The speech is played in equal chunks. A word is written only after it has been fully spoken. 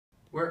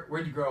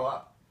Where'd you grow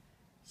up?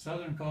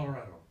 Southern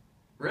Colorado.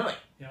 Really?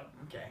 Yep.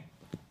 Okay.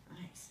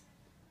 Nice.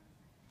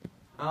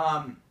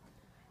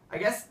 I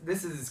guess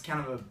this is kind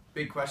of a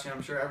big question.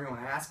 I'm sure everyone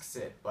asks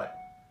it, but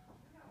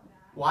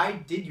why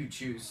did you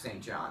choose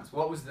St. John's?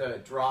 What was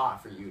the draw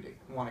for you to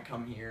want to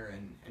come here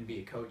and be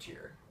a coach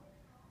here?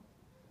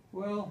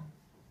 Well,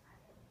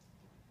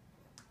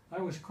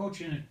 I was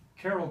coaching at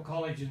Carroll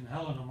College in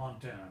Helena,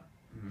 Montana.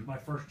 Mm-hmm. My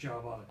first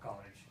job out of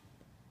college.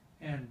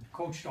 And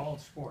coached all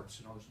sports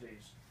in those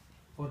days.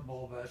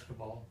 Football,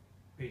 basketball,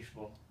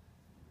 baseball.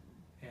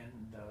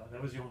 And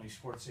that was the only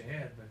sports they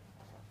had.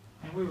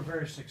 And we were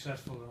very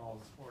successful in all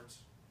the sports.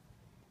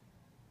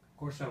 Of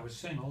course, I was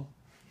single.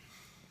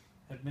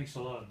 That makes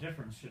a lot of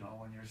difference,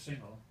 when you're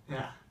single.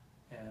 Yeah.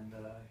 And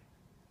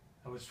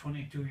I was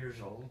 22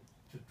 years old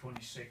to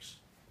 26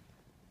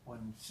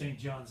 when St.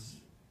 John's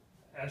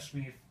asked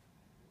me if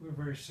we were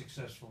very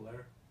successful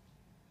there.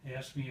 They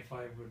asked me if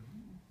I would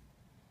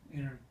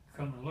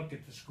come and look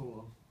at the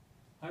school.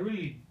 I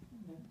really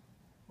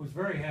was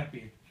very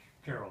happy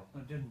at Carroll. I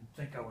didn't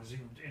think I was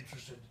even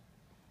interested,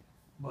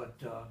 but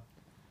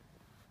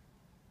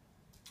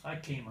I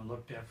came and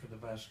looked after the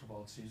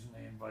basketball season.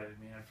 They invited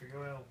me, and I figured,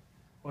 well,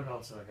 what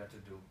else have I got to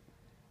do?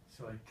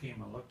 So I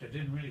came and looked. I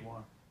didn't really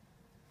want,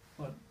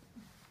 but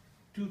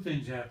two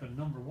things happened.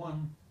 Number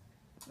one,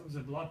 it was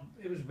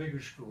a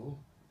bigger school,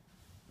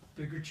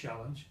 bigger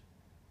challenge,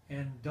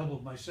 and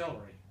doubled my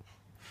salary.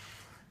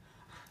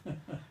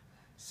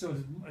 So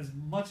as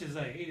much as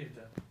I hated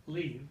to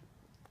leave,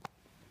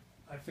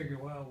 I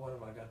figured, well, what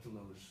have I got to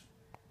lose?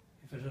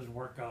 If it doesn't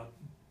work out,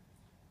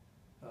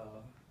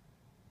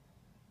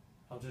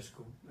 I'll just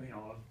go,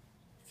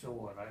 so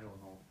what, I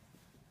don't know.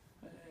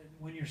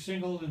 When you're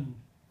single and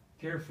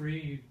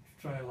carefree, you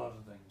try a lot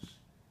of things.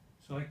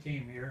 So I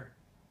came here,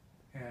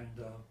 and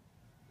a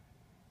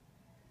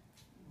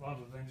lot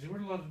of things.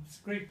 It's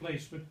a great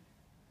place, but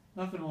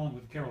nothing wrong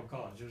with Carroll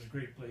College. It was a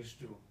great place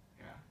too.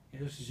 Yeah.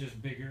 This is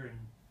just bigger,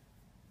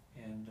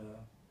 and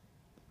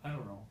I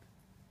don't know.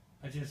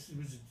 It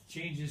was a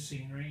change of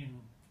scenery,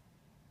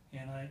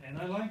 and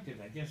I liked it.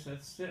 I guess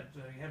that's it.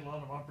 I had a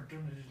lot of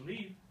opportunities to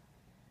leave,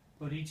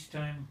 but each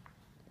time,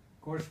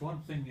 of course,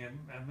 one thing,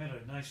 I met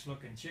a nice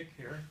looking chick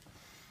here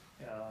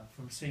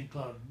from St.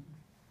 Cloud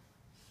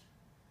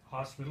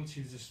Hospital.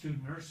 She was a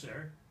student nurse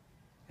there,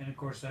 and of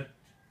course that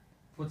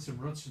put some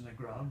roots in the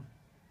ground,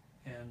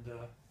 and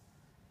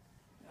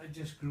I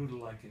just grew to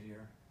like it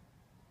here.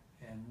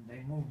 And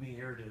they moved me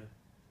here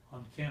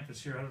on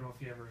campus here. I don't know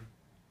if you ever,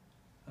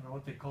 I don't know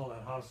what they call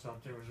that house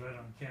out there. It was right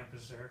on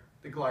campus there.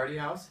 The Gagliardi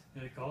house?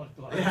 They call it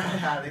Gagliardi.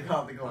 Yeah, they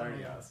call it the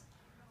Gagliardi house.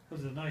 It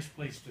was a nice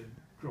place to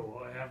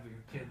grow. I have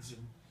your kids,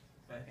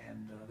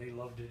 and they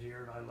loved it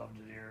here, and I loved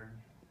it here.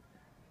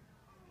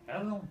 And I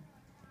don't know.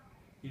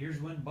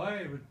 Years went by.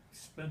 I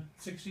spent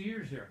 60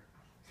 years here.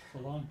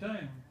 It's a long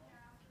time.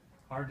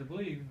 Hard to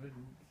believe,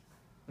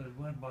 but it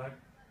went by.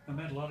 I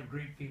met a lot of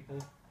great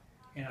people,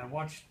 and I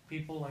watched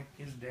people like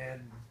his dad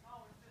and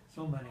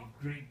so many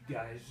great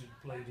guys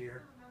that played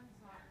here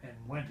and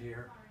went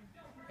here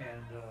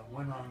and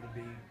went on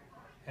to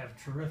have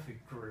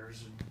terrific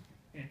careers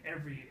in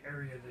every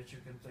area that you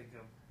can think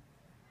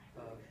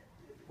of,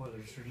 whether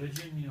it's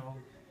religion,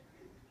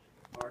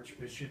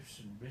 archbishops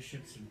and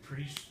bishops and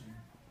priests and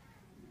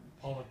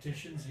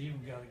politicians. He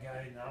even got a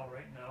guy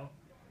right now,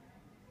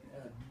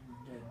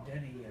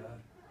 Denny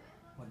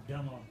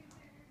McDonough,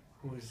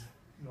 who is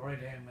the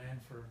right-hand man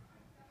for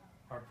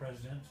our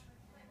president,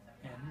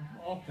 and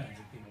all kinds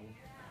of people,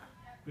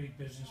 great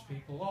business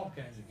people, all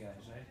kinds of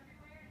guys.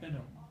 It's been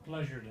a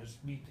pleasure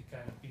to meet the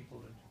kind of people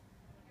that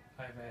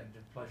I've had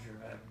the pleasure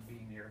of having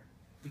being here.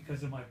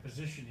 Because of my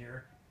position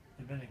here,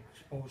 I've been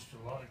exposed to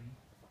a lot of,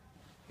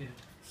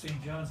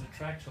 St. John's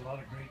attracts a lot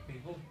of great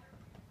people,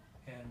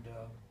 and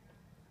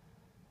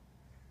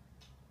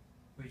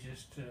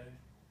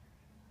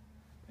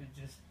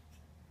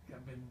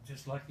I've been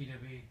just lucky to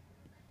be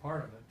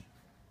part of it.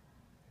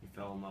 You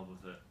fell in love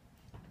with it.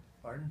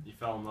 Pardon? You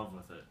fell in love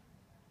with it.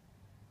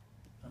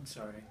 I'm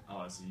sorry.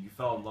 Oh, so you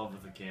fell in love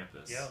with the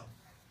campus. Yeah.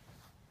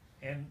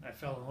 And I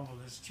fell in love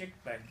with this chick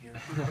back here.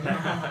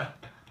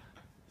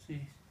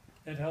 See,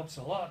 it helps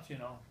a lot,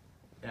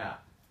 Yeah.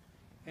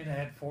 And I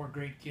had 4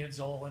 great kids,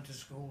 all went to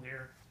school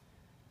here.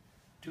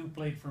 2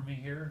 played for me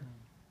here, and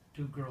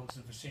 2 girls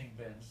at the St.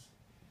 Ben's.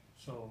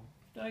 So,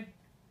 like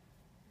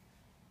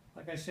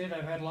I said,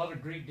 I've had a lot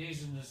of great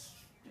days in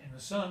the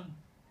sun.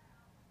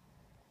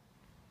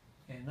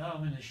 And now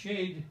I'm in the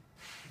shade,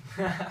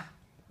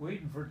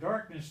 waiting for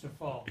darkness to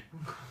fall.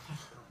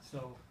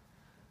 So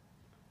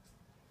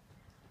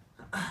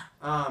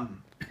I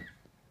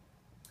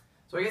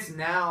guess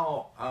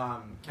now,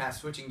 kind of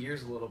switching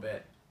gears a little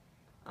bit.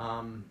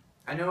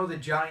 I know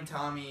that Johnny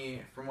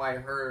Tommy, from what I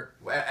heard,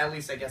 at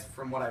least I guess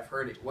from what I've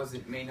heard,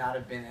 it may not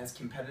have been as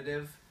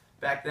competitive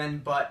back then.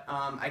 But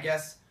I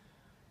guess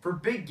for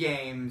big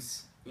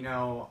games,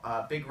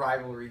 big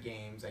rivalry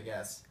games, I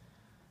guess,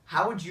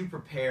 how would you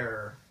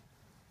prepare?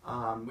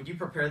 Would you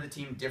prepare the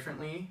team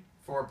differently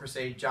for, per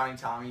se, Johnny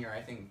Tommy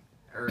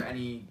or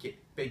any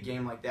big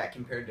game like that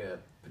compared to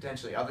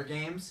potentially other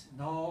games?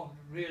 No,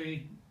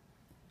 really,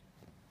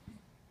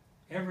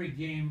 every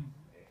game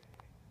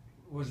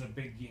was a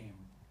big game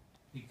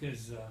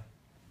because,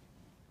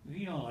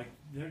 you know, like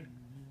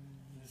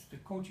the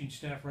coaching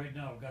staff right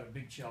now have got a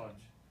big challenge.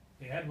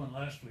 They had one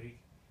last week,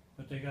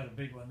 but they got a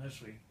big one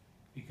this week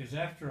because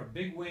after a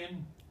big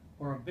win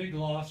or a big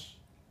loss,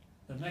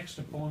 the next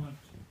opponent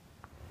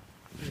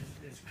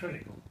is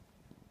critical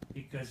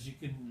because you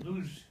can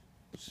lose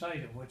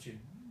sight of what you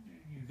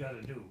got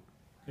to do.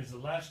 Because the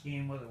last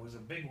game, whether it was a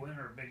big win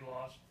or a big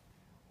loss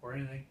or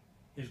anything,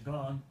 is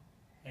gone,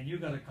 and you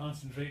got to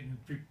concentrate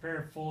and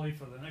prepare fully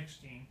for the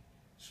next team,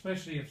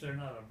 especially if they're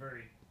not a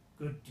very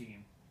good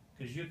team,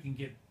 because you can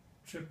get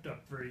tripped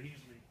up very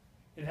easily.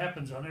 It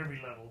happens on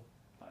every level,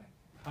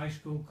 high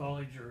school,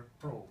 college, or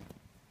pro,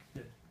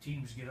 that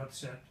teams get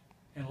upset,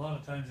 and a lot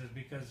of times it's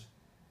because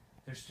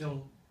they're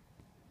still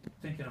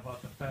thinking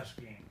about the past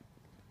game,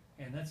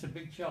 and that's a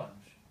big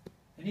challenge.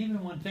 And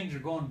even when things are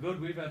going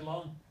good, we've had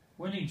long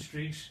winning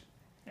streaks,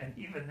 and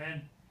even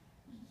then,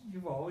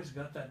 you've always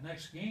got that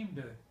next game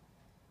to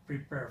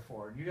prepare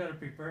for. And you got to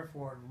prepare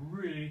for it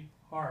really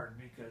hard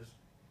because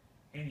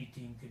any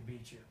team can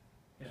beat you.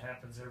 It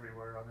happens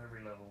everywhere on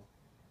every level.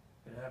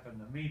 It happened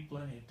to me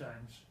plenty of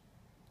times,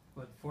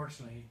 but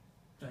fortunately,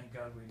 thank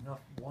God we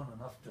won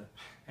enough to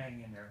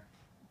hang in there.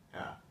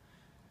 Yeah.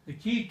 The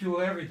key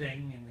to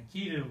everything, and the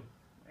key to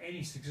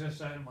any success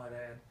I might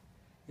add,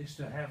 is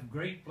to have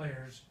great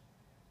players,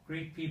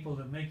 great people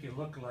that make you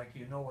look like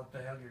you know what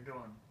the hell you're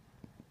doing.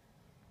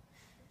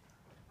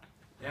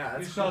 Yeah, You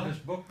that's saw cool. this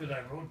book that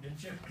I wrote,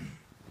 didn't you?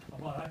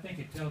 Well, I think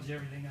it tells you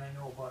everything I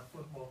know about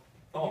football.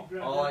 Can you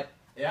grab that?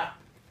 Yeah.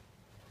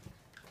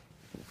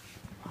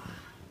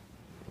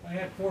 I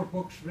had 4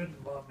 books written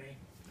about me,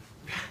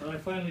 but I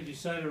finally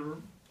decided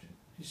to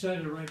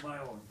write my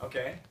own.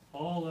 Okay.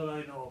 All that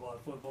I know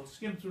about football.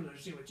 Skim through there,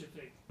 see what you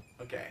think.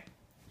 Okay.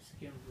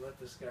 Skim, let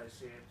this guy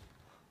see it.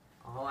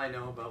 All I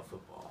know about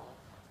football.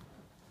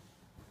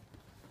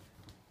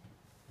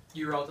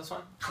 You wrote this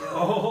one?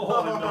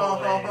 Oh,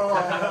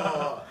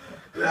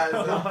 That is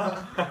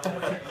No, it's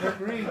a quick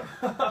read.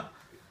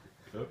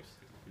 Oops.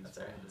 That's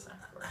alright. It's not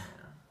for right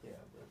now. Yeah,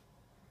 but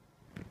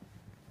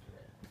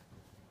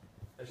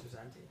That's just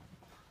empty.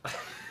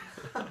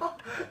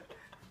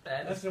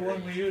 That's the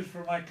one we use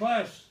for my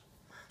class.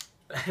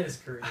 that is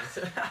great.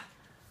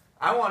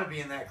 I want to be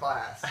in that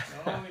class.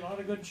 Oh, a lot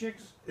of good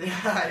chicks.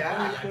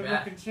 Yeah. Good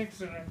looking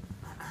chicks in there.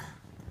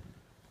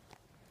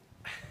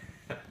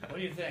 What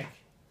do you think?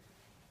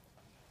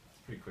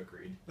 Pretty quick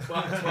read. It's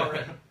well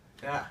written.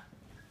 Yeah.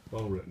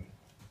 Well written.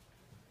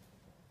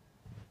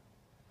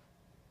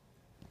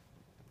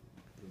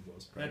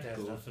 That has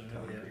nothing to do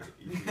with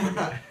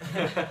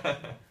it.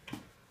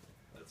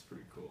 That's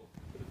pretty cool.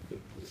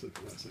 It's a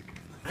classic.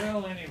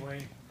 Well,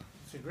 anyway,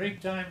 it's a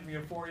great time for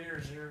your 4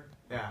 years here.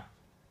 Yeah.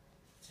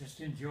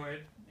 Just enjoy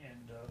it.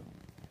 And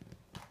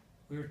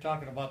we were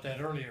talking about that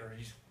earlier.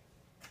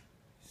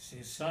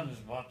 His son is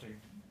about to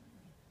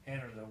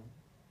enter the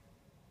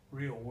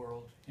real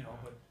world, you know,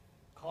 but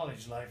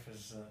college life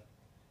is.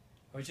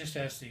 I just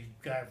asked the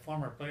guy,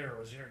 former player,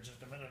 was here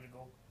just a minute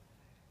ago.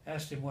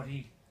 Asked him what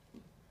he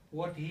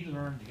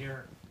learned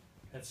here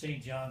at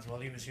St. John's while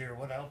he was here.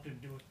 What helped him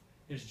do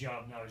his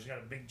job now? He's got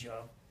a big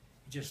job.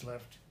 He just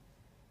left.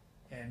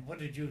 And what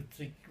did you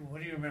think?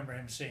 What do you remember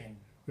him saying?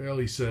 Well,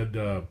 he said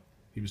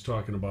he was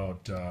talking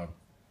about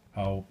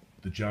how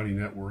the Johnny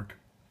Network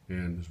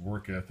and his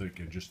work ethic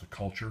and just the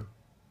culture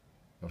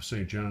of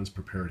St. John's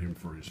prepared him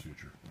for his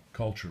future.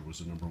 Culture was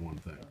the number one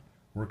thing.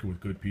 Working with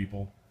good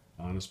people,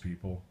 honest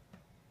people,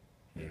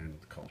 and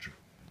the culture.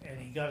 And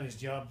he got his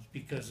job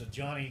because of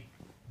Johnny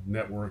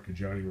Network, and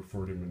Johnny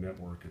referred him to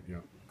network, and yeah.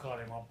 caught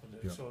him up with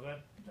it. Yeah. So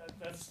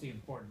that's the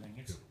important thing.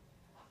 It's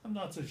I'm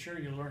not so sure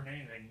you learn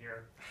anything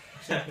here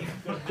except a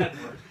good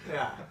network,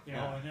 Yeah. you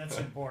know, and that's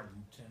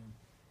important.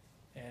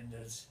 And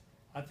it's,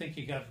 I think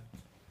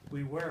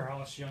we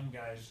warehouse young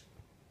guys,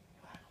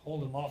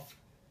 hold them off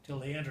till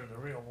they enter the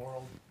real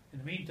world. In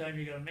the meantime,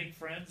 you got to make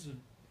friends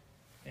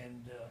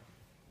and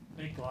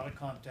make a lot of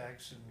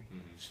contacts and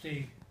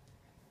stay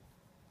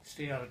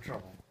out of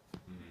trouble.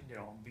 You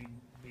know, be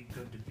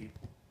good to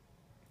people.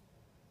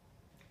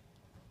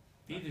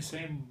 Be the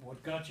same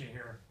what got you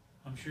here.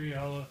 I'm sure you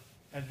all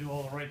had to do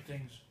all the right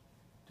things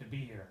to be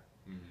here.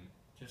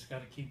 Just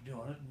got to keep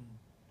doing it,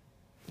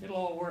 and it'll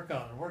all work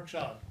out. It works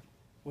out.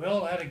 We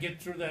all had to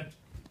get through that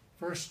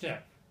first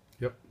step.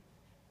 Yep.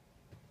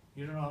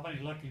 You don't know how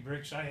many lucky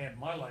breaks I had in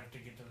my life to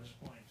get to this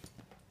point.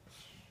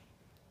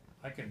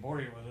 I could bore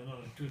you with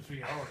another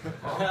 2-3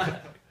 hours.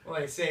 Well,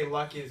 they say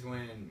luck is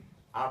when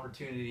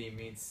opportunity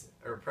meets,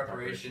 or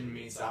preparation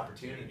meets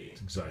opportunity.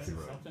 That's exactly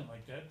right. Something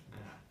like that.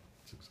 Yeah.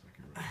 That's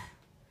exactly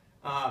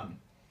right.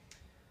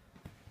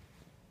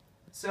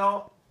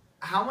 So,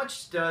 how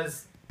much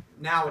does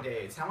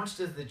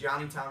the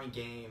Johnny Tommy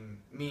game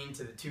mean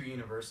to the two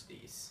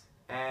universities?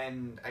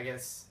 And I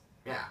guess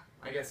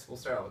we'll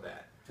start out with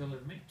that. Does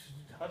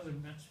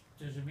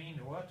it mean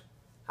to what?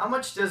 How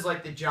much does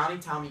like the Johnny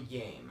Tommy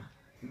game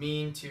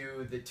mean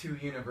to the two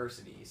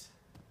universities?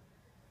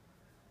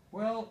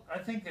 Well, I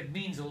think it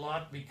means a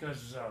lot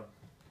because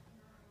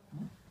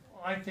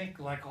I think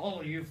like all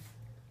of you,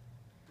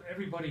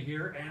 everybody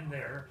here and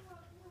there,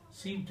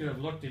 seem to have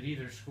looked at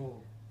either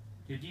school.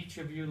 Did each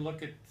of you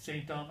look at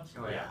St. Thomas?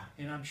 Oh yeah.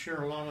 And I'm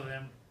sure a lot of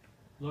them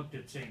looked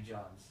at St.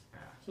 John's. Yeah.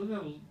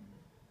 So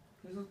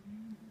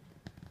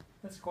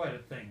that's quite a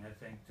thing, I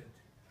think, that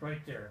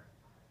right there.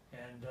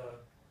 And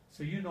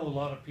so you know a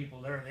lot of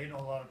people there, they know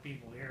a lot of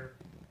people here.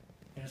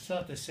 And it's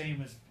not the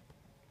same as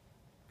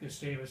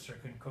Gustavus or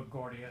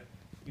Concordia.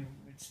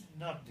 It's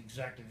not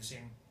exactly the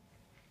same.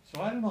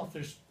 So I don't know if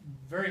there's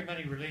very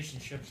many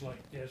relationships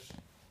like this,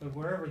 but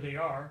wherever they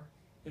are,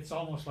 it's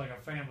almost like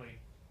a family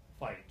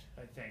fight,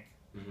 I think.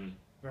 Mm-hmm.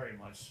 Very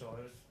much so.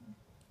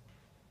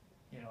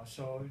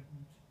 So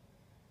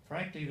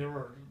frankly, there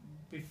were,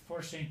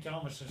 before St.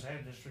 Thomas has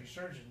had this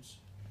resurgence,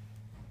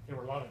 there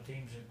were a lot of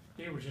teams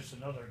that they were just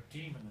another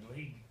team in the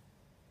league.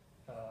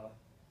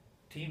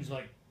 Teams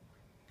like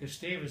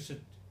Gustavus,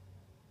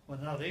 well,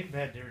 now they've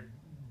had their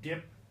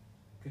dip.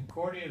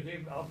 Concordia,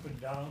 they've up and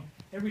down.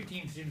 Every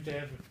team seems to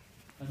have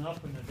an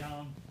up and a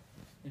down.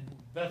 And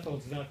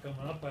Bethel's not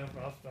coming up out of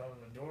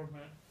the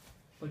doormat.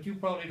 But you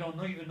probably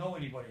don't even know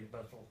anybody at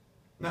Bethel.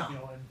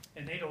 No.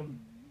 And they don't.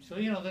 So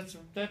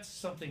that's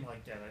something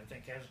like that. I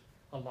think has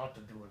a lot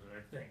to do with it.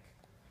 I think.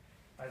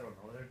 I don't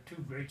know. They're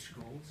two great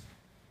schools.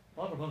 A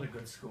lot of other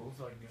good schools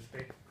like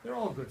Gustavus. They're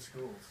all good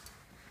schools,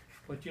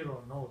 but you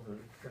don't know the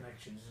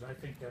connections, and I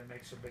think that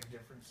makes a big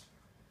difference.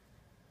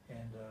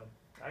 And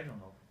I don't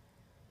know.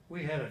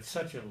 We had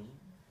such a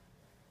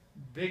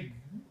big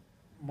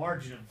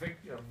margin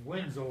of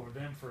wins over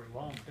them for a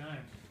long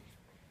time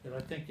that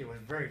I think it was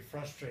very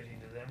frustrating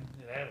to them.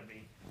 It had to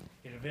be.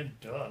 It had been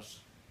to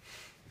us.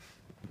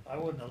 I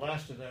wouldn't have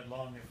lasted that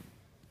long if.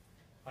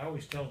 I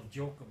always tell the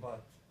joke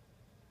about.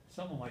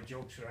 Some of my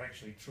jokes are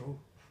actually true,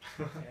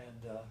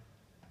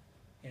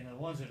 and the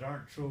ones that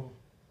aren't true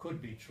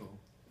could be true,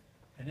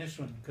 and this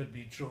one could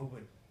be true,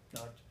 but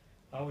not.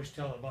 I always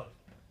tell about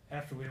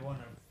after we won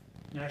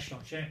a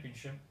national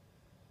championship.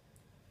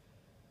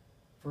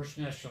 First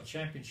national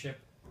championship,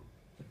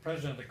 the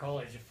president of the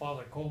college,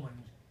 Father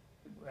Coleman,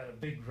 at a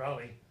big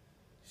rally,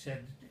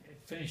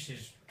 finished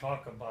his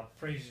talk about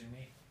praising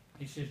me.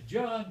 He says,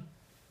 "John,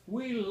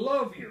 we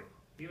love you."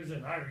 He was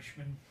an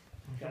Irishman,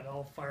 got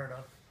all fired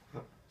up.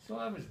 So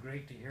that was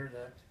great to hear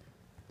that.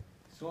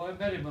 So I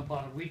met him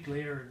about a week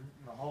later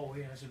in the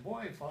hallway, and I said,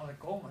 "Boy, Father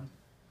Coleman,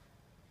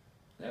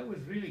 that was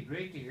really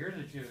great to hear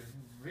that you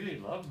really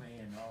love me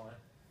and all that."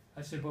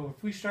 I said, "But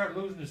if we start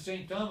losing to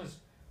St. Thomas,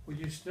 would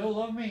you still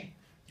love me?"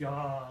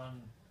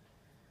 "John,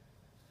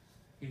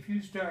 if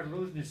you start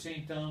losing to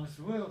St. Thomas,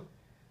 we'll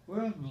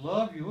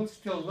love you. We'll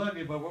still love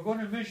you, but we're going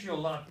to miss you a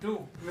lot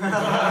too." And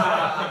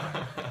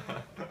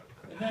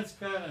that's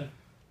kind of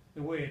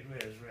the way it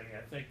is, really.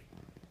 I think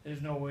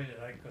there's no way that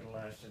I could have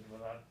lasted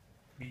without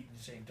beating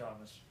St.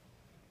 Thomas.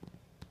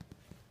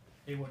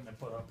 They wouldn't have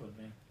put up with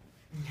me.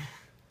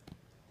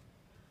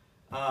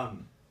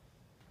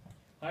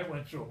 I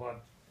went through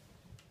about,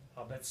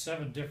 I'll bet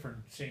 7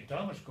 different St.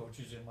 Thomas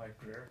coaches in my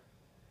career.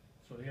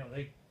 So,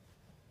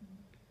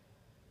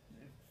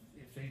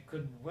 if they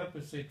couldn't whip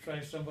us, they'd try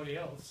somebody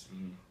else.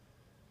 Mm.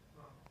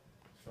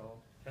 So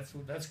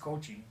that's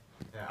coaching.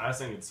 Yeah, I just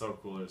think it's so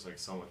cool. There's like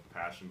so much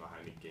passion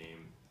behind a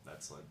game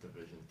that's like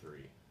Division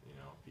III.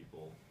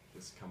 People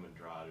just come and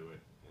draw to it.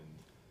 And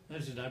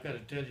Listen, I've got to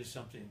tell you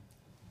something.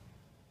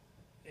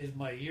 As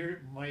my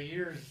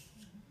years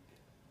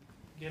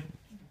get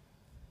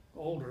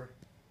older,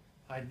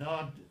 I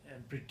nod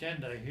and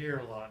pretend I hear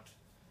a lot.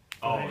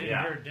 But I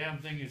didn't hear a damn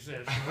thing you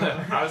said.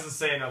 I was just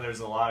saying that there's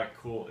a lot of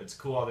cool. It's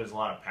cool how there's a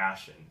lot of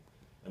passion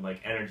and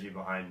like energy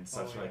behind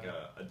such like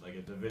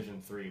a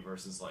Division III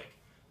versus like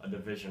a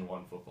Division I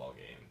football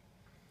game.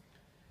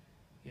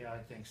 Yeah, I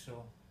think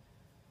so.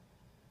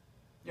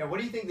 Yeah, what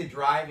do you think the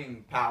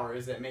driving power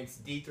is that makes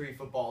D3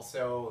 football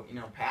so,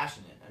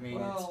 passionate? I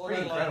mean, it's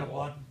pretty incredible.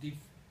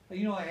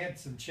 I had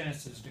some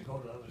chances to go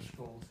to other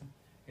schools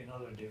in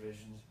other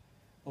divisions.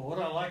 But what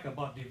I like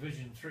about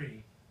Division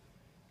III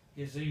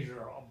is these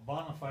are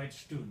bona fide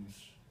students.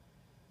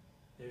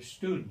 They're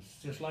students,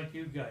 just like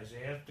you guys.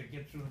 They have to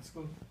get through in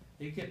school.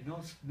 They get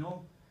no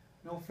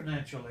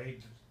financial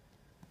aid.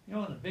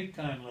 On the big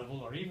time level,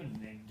 or even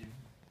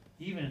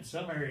in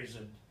some areas,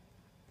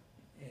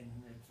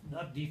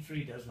 not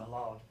D3 doesn't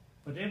allow it,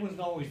 but it wasn't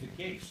always the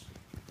case.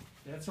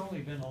 That's only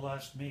been the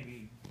last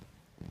maybe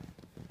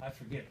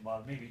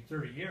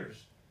 30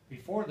 years.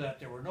 Before that,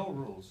 there were no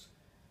rules.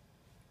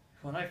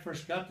 When I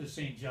first got to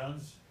St.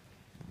 John's,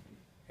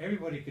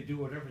 everybody could do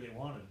whatever they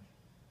wanted.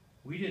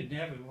 We didn't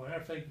have it.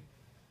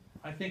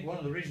 I think one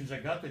of the reasons I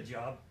got the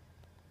job,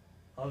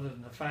 other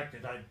than the fact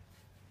that I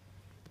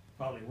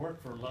probably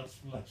worked for less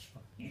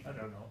money, I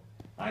don't know.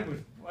 I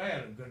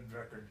had a good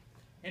record.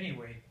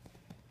 Anyway,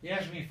 he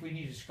asked me if we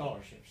needed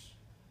scholarships.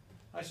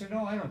 I said,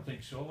 "No, I don't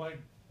think so. I've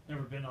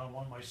never been on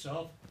one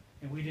myself,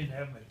 and we didn't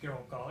have them at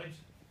Carroll College."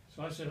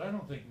 So I said, "I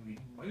don't think we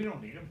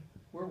don't need them.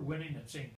 We're winning at St.